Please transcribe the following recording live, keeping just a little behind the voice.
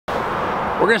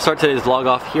We're gonna start today's vlog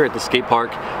off here at the skate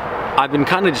park. I've been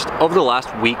kind of just, over the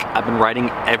last week, I've been riding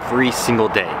every single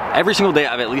day. Every single day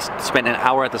I've at least spent an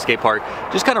hour at the skate park,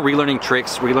 just kind of relearning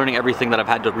tricks, relearning everything that I've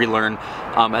had to relearn,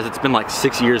 as it's been like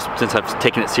 6 years since I've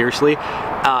taken it seriously.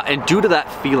 And due to that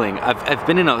feeling, I've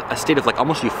been in a state of like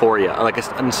almost euphoria, like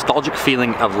a nostalgic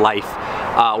feeling of life,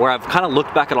 where I've kind of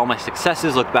looked back at all my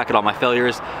successes, looked back at all my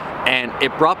failures, and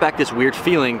it brought back this weird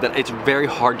feeling that it's very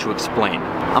hard to explain.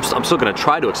 I'm still gonna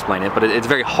try to explain it, but it's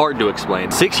very hard to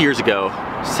explain. 6 years ago,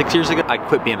 I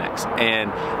quit BMX,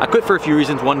 and I quit for a few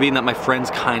reasons. One being that my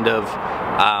friends kind of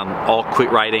all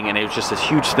quit riding, and it was just this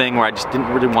huge thing where I just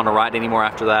didn't really want to ride anymore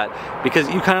after that, because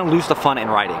you kind of lose the fun in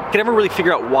riding. I could never really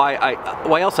figure out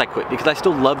why else I quit, because I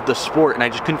still loved the sport, and I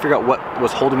just couldn't figure out what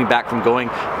was holding me back from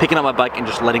picking up my bike and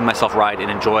just letting myself ride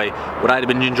and enjoy what I had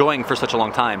been enjoying for such a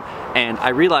long time. And I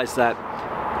realized that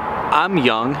I'm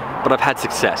young, but I've had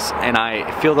success, and I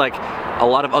feel like a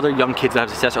lot of other young kids that have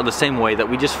success are the same way, that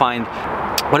we just find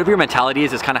whatever your mentality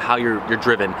is kind of how you're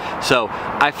driven. So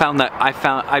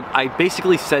I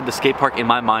basically said the skate park in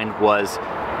my mind was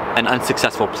an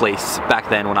unsuccessful place back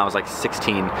then when I was like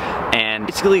 16, and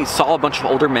basically saw a bunch of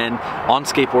older men on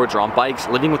skateboards or on bikes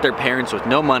living with their parents with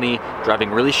no money,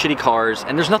 driving really shitty cars.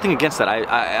 And there's nothing against that.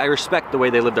 I respect the way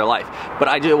they live their life,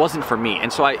 but it wasn't for me.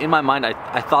 And so in my mind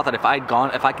I thought that if I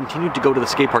continued to go to the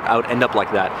skate park, I would end up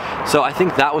like that. So I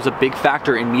think that was a big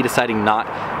factor in me deciding not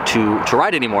to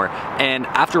ride anymore. And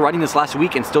after riding this last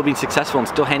week and still being successful and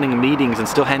still handling meetings and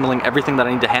still handling everything that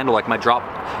I need to handle, like my drop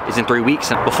is in 3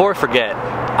 weeks. And before I forget,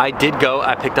 I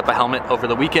picked up a helmet over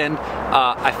the weekend.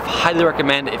 I highly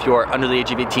recommend, if you are under the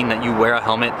age of 18, that you wear a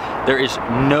helmet. There is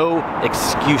no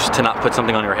excuse to not put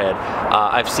something on your head.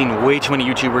 I've seen way too many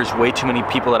YouTubers, way too many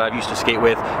people that I've used to skate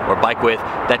with or bike with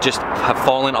that just have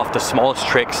fallen off the smallest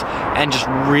tricks and just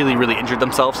really, really injured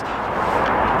themselves.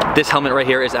 This helmet right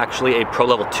here is actually a Pro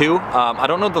Level 2. I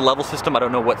don't know the level system, I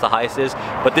don't know what the highest is,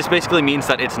 but this basically means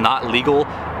that it's not legal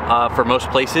for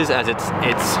most places, as it's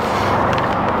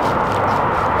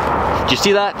do you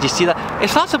see that? Do you see that?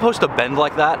 It's not supposed to bend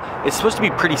like that. It's supposed to be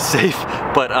pretty safe,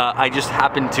 but I just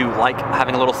happen to like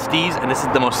having a little steeze, and this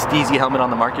is the most steezy helmet on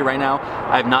the market right now.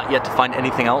 I have not yet to find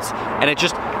anything else, and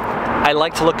I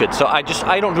like to look good. So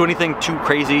I don't do anything too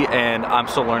crazy, and I'm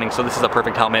still learning, so this is a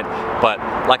perfect helmet. But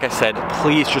like I said,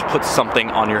 please just put something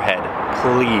on your head,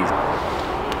 please.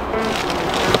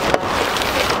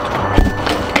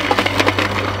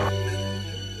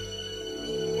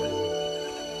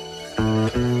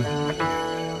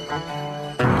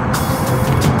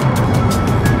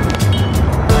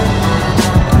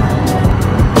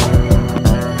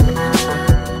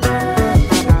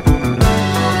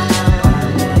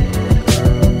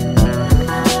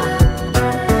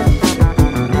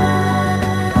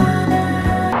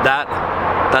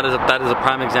 That is a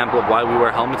prime example of why we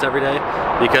wear helmets every day,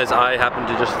 because I happen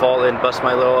to just fall and bust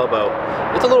my little elbow.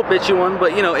 It's a little bitchy one,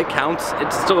 but you know, it counts.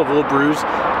 It's still a little bruise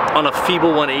on a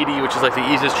feeble 180, which is like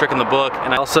the easiest trick in the book.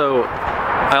 And I also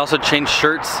changed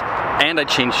shirts and I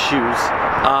changed shoes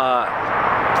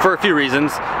for a few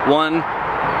reasons. One,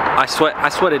 I sweat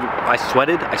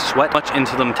much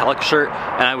into the metallic shirt,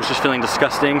 and I was just feeling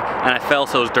disgusting, and I fell,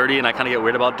 so it was dirty, and I kind of get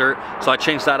weird about dirt, so I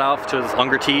changed that off to this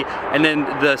longer tee. And then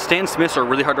the Stan Smiths are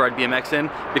really hard to ride BMX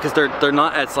in, because they're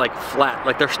not as like flat,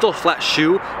 like they're still a flat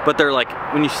shoe, but they're like,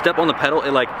 when you step on the pedal,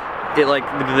 it like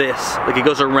this, like it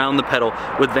goes around the pedal.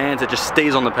 With Vans, it just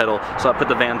stays on the pedal, so I put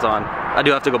the Vans on. I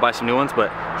do have to go buy some new ones,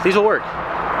 but these will work.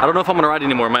 I don't know if I'm gonna ride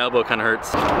anymore, my elbow kind of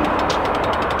hurts.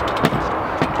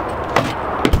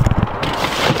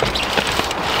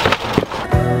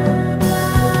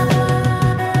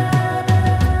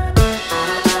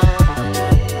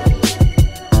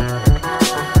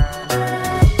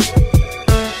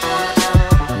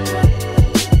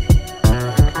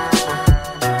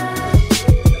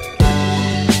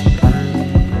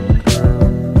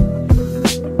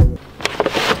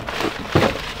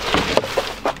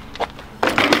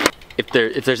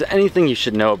 If there's anything you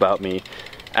should know about me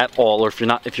at all, or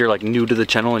if you're like new to the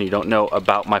channel and you don't know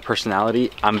about my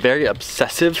personality, I'm very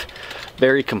obsessive,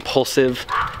 very compulsive,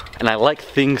 and I like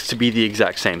things to be the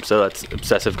exact same. So that's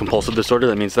obsessive compulsive disorder.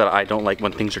 That means that I don't like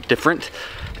when things are different,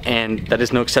 and that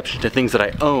is no exception to things that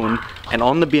I own. And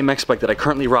on the BMX bike that I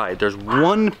currently ride, there's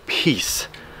one piece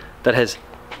that has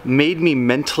made me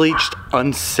mentally just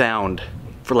unsound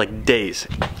for like days.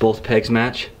 Both pegs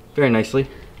match very nicely.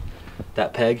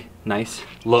 That peg, nice.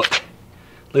 Look at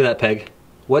that peg.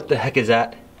 What the heck is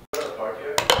that?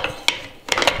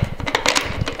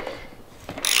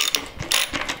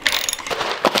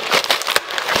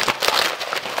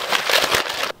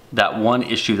 That one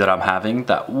issue that I'm having,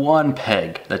 that one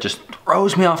peg that just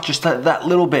throws me off just that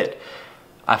little bit.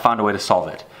 I found a way to solve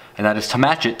it, and that is to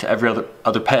match it to every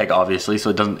other peg, obviously,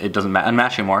 so it doesn't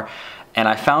unmatch anymore. And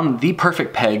I found the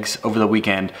perfect pegs over the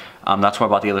weekend. That's why I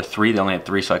bought the other 3. They only had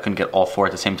 3, so I couldn't get all 4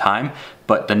 at the same time.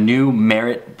 But the new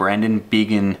Merit Brandon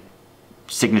Began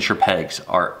signature pegs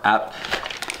are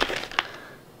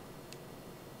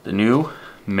the new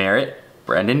Merit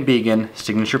Brandon Began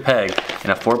signature peg in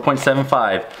a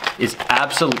 4.75 is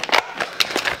absolutely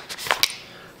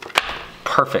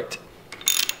perfect.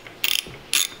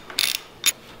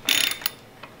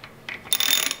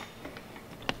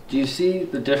 Do you see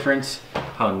the difference?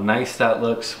 How nice that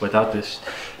looks without this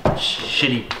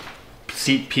shitty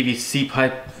PVC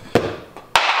pipe.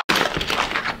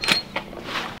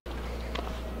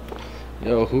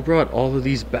 Yo, who brought all of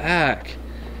these back?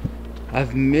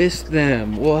 I've missed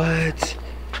them. What?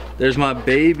 There's my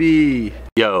baby.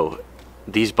 Yo,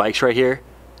 these bikes right here.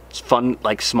 It's fun,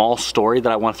 like small story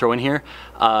that I want to throw in here.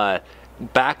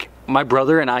 My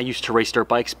brother and I used to race dirt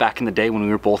bikes back in the day when we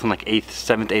were both in like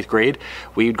 7th, 8th grade.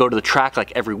 We would go to the track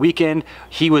like every weekend.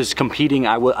 He was competing.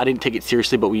 I didn't take it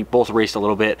seriously, but we both raced a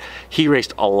little bit. He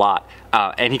raced a lot.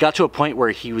 And he got to a point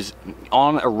where he was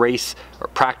on a race or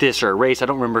practice or a race. I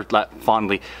don't remember that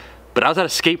fondly. But I was at a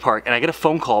skate park and I get a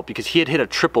phone call because he had hit a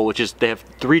triple, which is they have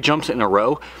 3 jumps in a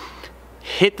row.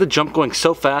 Hit the jump going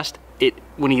so fast,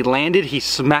 when he landed, he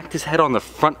smacked his head on the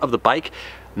front of the bike,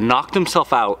 knocked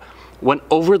himself out, went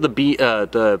over the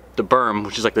berm,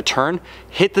 which is like the turn,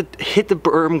 hit the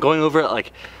berm going over at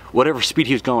like whatever speed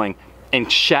he was going,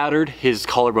 and shattered his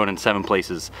collarbone in 7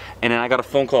 places. And then I got a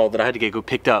phone call that I had to go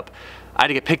picked up. I had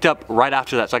to get picked up right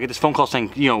after that. So I get this phone call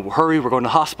saying, you know, hurry, we're going to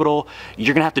the hospital.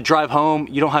 You're gonna have to drive home.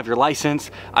 You don't have your license.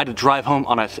 I had to drive home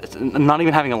on not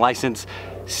even having a license.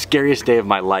 Scariest day of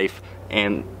my life.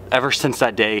 And ever since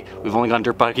that day, we've only gone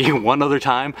dirt biking one other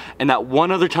time. And that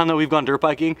one other time that we've gone dirt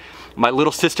biking, my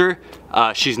little sister,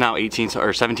 she's now 18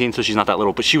 or 17, so she's not that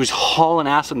little, but she was hauling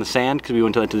ass in the sand because we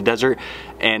went to the desert,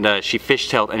 and she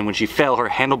fishtailed, and when she fell, her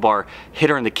handlebar hit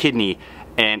her in the kidney,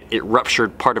 and it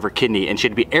ruptured part of her kidney, and she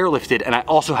had to be airlifted, and I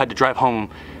also had to drive home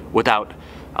without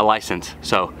a license.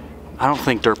 So I don't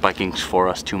think dirt biking's for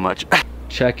us too much.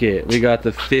 Check it. We got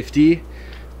the 50,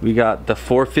 we got the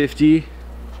 450,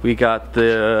 we got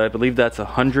the, I believe that's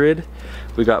 100.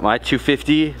 We got my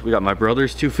 250. We got my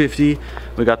brother's 250.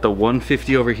 We got the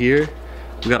 150 over here.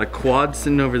 We got a quad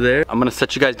sitting over there. I'm gonna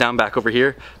set you guys down back over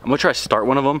here. I'm gonna try to start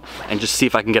one of them and just see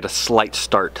if I can get a slight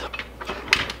start.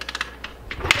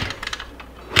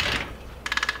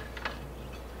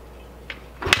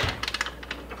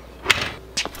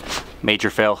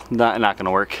 Major fail, not gonna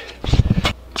work.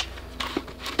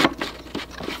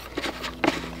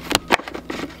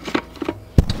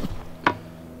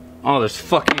 Oh, there's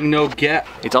fucking no gap.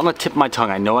 It's on the tip of my tongue.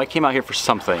 I know I came out here for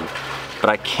something, but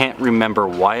I can't remember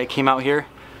why I came out here.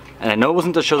 And I know it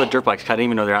wasn't to show the dirt bikes, 'cause I didn't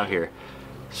even know they're out here.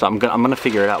 So I'm gonna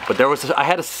figure it out. But I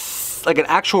had like an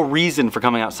actual reason for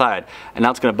coming outside, and now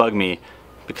it's gonna bug me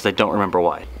because I don't remember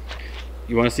why.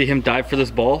 You wanna see him dive for this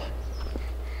ball?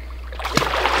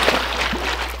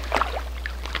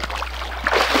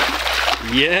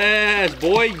 Yes,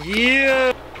 boy,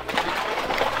 yeah!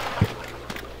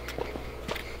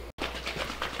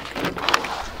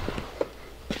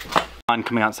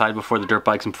 Coming outside before the dirt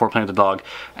bikes and before playing with the dog,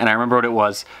 and I remember what it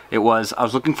was. I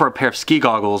was looking for a pair of ski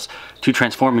goggles to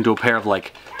transform into a pair of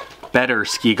like better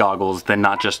ski goggles than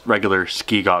not just regular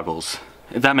ski goggles,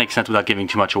 if that makes sense without giving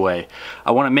too much away.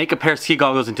 I want to make a pair of ski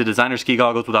goggles into designer ski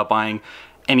goggles without buying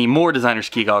any more designer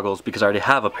ski goggles because I already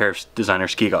have a pair of designer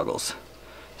ski goggles.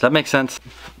 Does that make sense?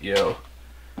 Yo,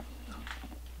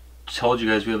 told you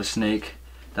guys we have a snake.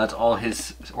 That's all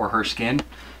his or her skin.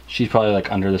 She's probably like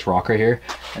under this rock right here.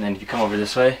 And then if you come over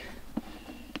this way,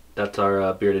 that's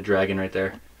our bearded dragon right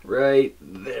there. Right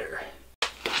there.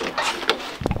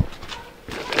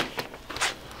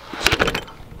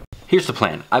 Here's the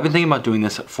plan. I've been thinking about doing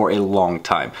this for a long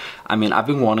time. I mean, I've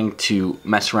been wanting to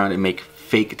mess around and make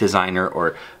fake designer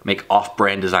or make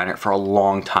off-brand designer for a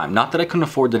long time. Not that I couldn't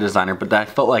afford the designer, but that I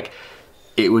felt like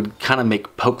it would kind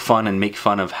of poke fun and make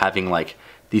fun of having like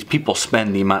these people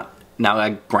spend the amount. Now,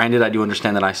 granted, I do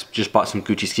understand that I just bought some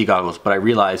Gucci ski goggles, but I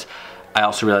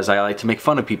also realized I like to make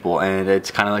fun of people, and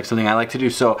it's kind of like something I like to do.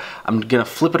 So I'm gonna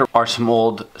flip it. Are some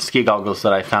old ski goggles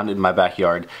that I found in my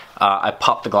backyard. I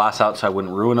popped the glass out so I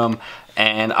wouldn't ruin them,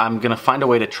 and I'm gonna find a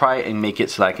way to try and make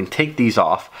it so that I can take these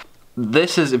off.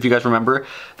 This is, if you guys remember,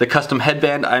 the custom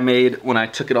headband I made when I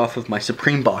took it off of my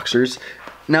Supreme boxers.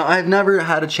 Now, I've never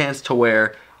had a chance to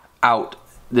wear out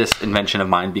this invention of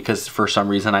mine because for some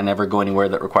reason I never go anywhere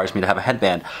that requires me to have a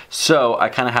headband. So I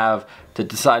kind of have to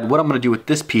decide what I'm going to do with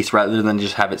this piece rather than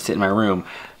just have it sit in my room.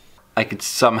 I could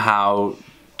somehow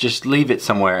just leave it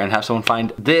somewhere and have someone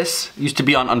find. This used to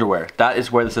be on underwear. That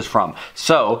is where this is from.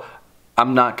 So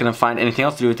I'm not gonna find anything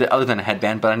else to do with it other than a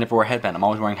headband, but I never wear a headband. I'm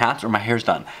always wearing hats or my hair's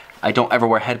done. I don't ever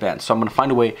wear headbands. So I'm gonna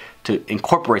find a way to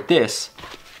incorporate this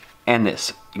and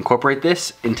this. Incorporate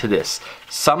this into this.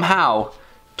 Somehow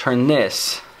turn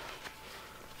this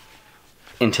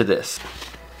into this.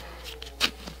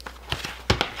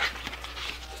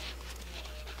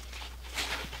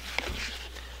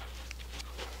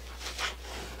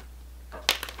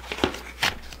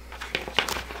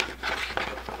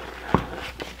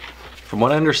 From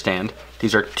what I understand,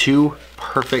 these are two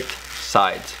perfect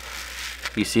sides.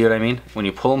 You see what I mean? When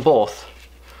you pull them both,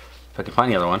 if I can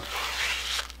find the other one,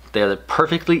 they're the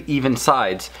perfectly even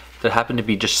sides that happen to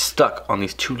be just stuck on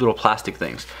these two little plastic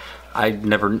things. I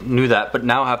never knew that, but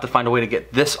now I have to find a way to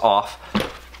get this off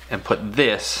and put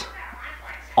this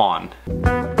on.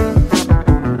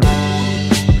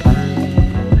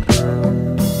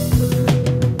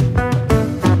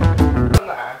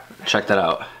 Check that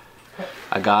out.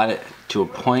 I got it to a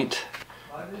point.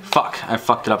 Fuck, I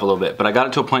fucked it up a little bit, but I got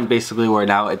it to a point basically where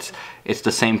now it's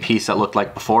the same piece that looked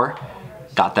like before.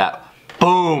 Got that.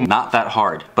 Boom! Not that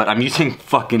hard, but I'm using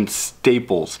fucking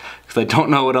staples because I don't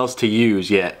know what else to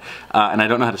use yet, and I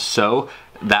don't know how to sew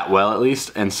that well at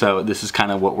least, and so this is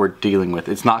kind of what we're dealing with.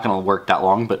 It's not gonna work that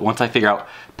long, but once I figure out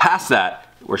past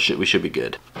that, we should be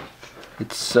good.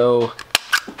 It's so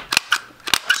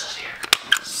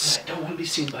I don't want to be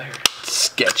seen by her.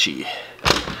 sketchy.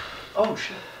 Oh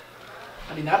shit.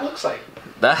 I mean, that looks like...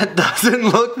 That doesn't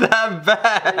look that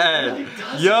bad. It really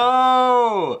doesn't.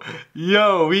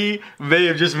 Yo, we may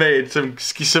have just made some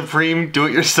Supreme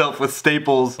do-it-yourself with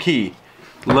staples.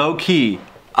 Low key,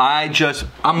 I'm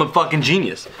a fucking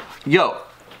genius. Yo,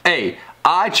 hey,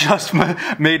 I just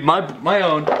made my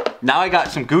own. Now I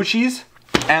got some Gucci's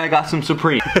and I got some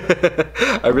Supreme.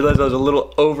 I realized I was a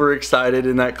little overexcited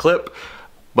in that clip,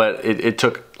 but it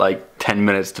took like 10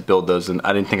 minutes to build those, and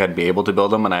I didn't think I'd be able to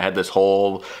build them, and I had this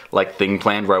whole like thing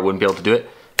planned where I wouldn't be able to do it.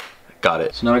 Got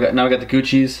it. So now I got the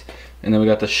Gucci's, and then we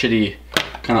got the shitty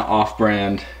kind of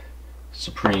off-brand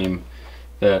Supreme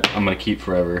that I'm gonna keep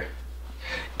forever.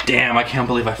 Damn, I can't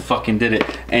believe I fucking did it.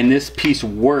 And this piece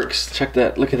works. Check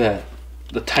that, look at that.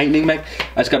 The tightening mech.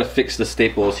 I just gotta fix the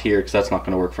staples here because that's not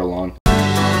gonna work for long.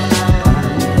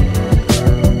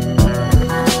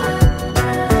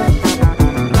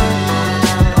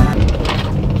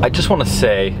 I just want to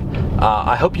say,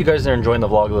 I hope you guys are enjoying the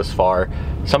vlog this far.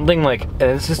 Something like,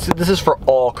 and this is for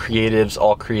all creatives,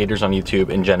 all creators on YouTube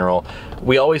in general.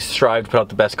 We always strive to put out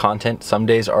the best content. Some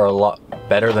days are a lot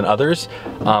better than others.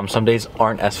 Some days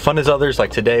aren't as fun as others,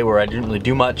 like today where I didn't really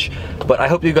do much. But I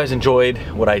hope you guys enjoyed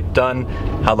what I've done,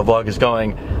 how the vlog is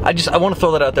going. I want to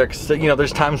throw that out there because, you know,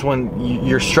 there's times when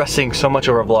you're stressing so much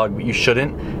over a vlog, but you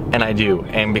shouldn't, and I do,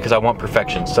 and because I want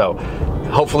perfection. So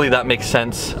hopefully that makes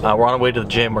sense. We're on our way to the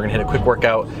gym. We're gonna hit a quick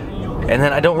workout, and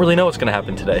then I don't really know what's gonna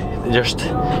happen today.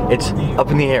 It's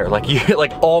up in the air.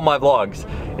 Like all my vlogs,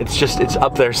 it's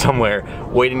up there somewhere,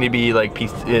 waiting to be like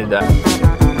pieced.